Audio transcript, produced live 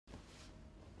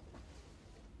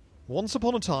Once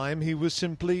upon a time he was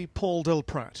simply Paul del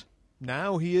Prat.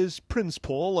 Now he is Prince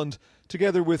Paul, and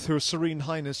together with Her Serene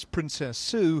Highness Princess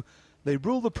Sue, they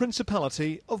rule the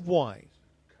Principality of Wy.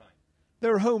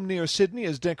 Their home near Sydney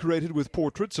is decorated with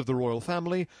portraits of the royal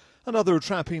family and other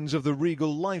trappings of the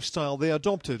regal lifestyle they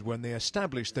adopted when they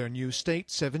established their new state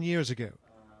 7 years ago.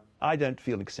 I don't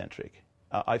feel eccentric.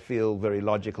 I feel very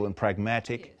logical and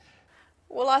pragmatic.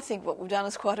 Well, I think what we've done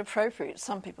is quite appropriate.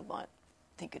 Some people might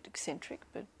think it eccentric,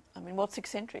 but, I mean, what's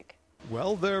eccentric?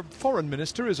 Well, their foreign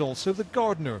minister is also the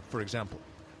gardener, for example.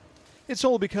 It's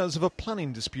all because of a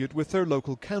planning dispute with their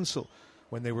local council.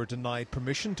 When they were denied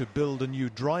permission to build a new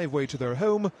driveway to their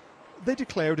home, they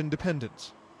declared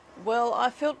independence. Well, I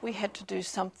felt we had to do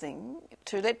something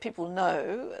to let people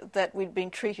know that we'd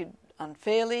been treated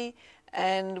unfairly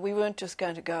and we weren't just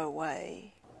going to go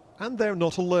away. And they're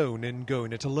not alone in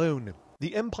going it alone.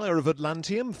 The Empire of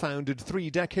Atlantium, founded 3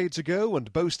 decades ago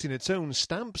and boasting its own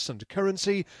stamps and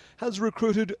currency, has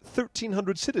recruited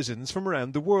 1,300 citizens from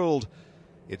around the world.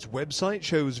 Its website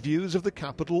shows views of the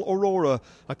capital Aurora,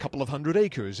 a couple of hundred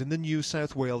acres in the New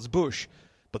South Wales bush.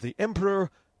 But the Emperor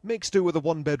makes do with a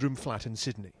one-bedroom flat in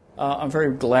Sydney. I'm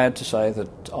very glad to say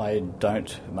that I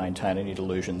don't maintain any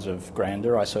delusions of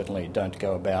grandeur. I certainly don't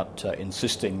go about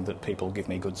insisting that people give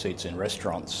me good seats in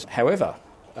restaurants. However,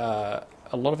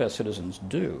 a lot of our citizens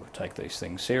do take these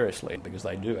things seriously because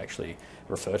they do actually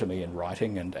refer to me in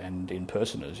writing and in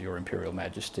person as Your Imperial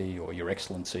Majesty or Your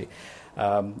Excellency.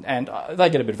 And they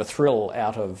get a bit of a thrill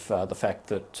out of the fact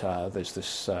that there's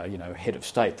this head of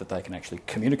state that they can actually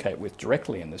communicate with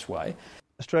directly in this way.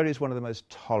 Australia is one of the most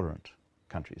tolerant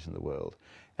countries in the world,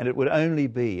 and it would only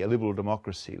be a liberal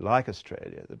democracy like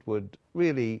Australia that would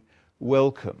really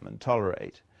welcome and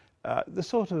tolerate the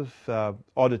sort of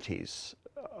oddities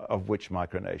of which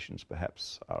micronations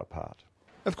perhaps are a part.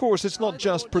 Of course, it's not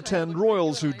just pretend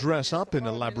royals who dress up in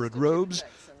elaborate robes.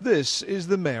 This is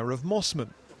the Mayor of Mosman.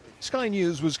 Sky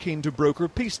News was keen to broker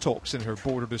peace talks in her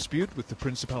border dispute with the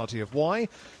Principality of Wy,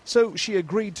 so she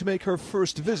agreed to make her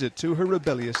first visit to her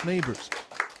rebellious neighbours.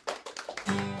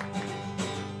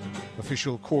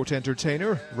 Official court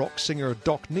entertainer, rock singer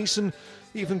Doc Neeson,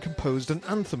 even composed an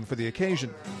anthem for the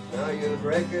occasion. Now you've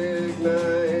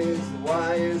recognized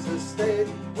Wy is a state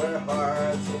where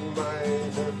hearts and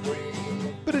minds are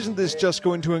free. But isn't this just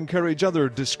going to encourage other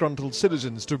disgruntled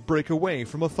citizens to break away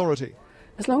from authority?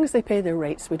 As long as they pay their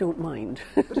rates, we don't mind.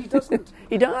 But he doesn't.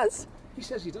 He does. He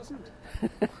says he doesn't.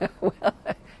 Well,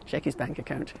 check his bank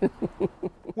account.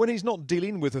 When he's not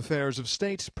dealing with affairs of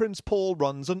state, Prince Paul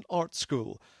runs an art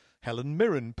school. Helen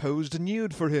Mirren posed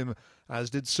nude for him, as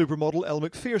did supermodel Elle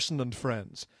Macpherson and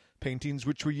friends, paintings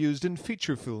which were used in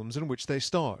feature films in which they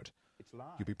starred.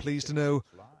 You'll be pleased to know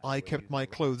I kept my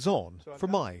clothes on for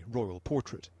my royal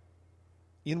portrait.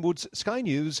 Ian Woods, Sky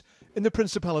News, in the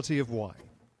Principality of Wy.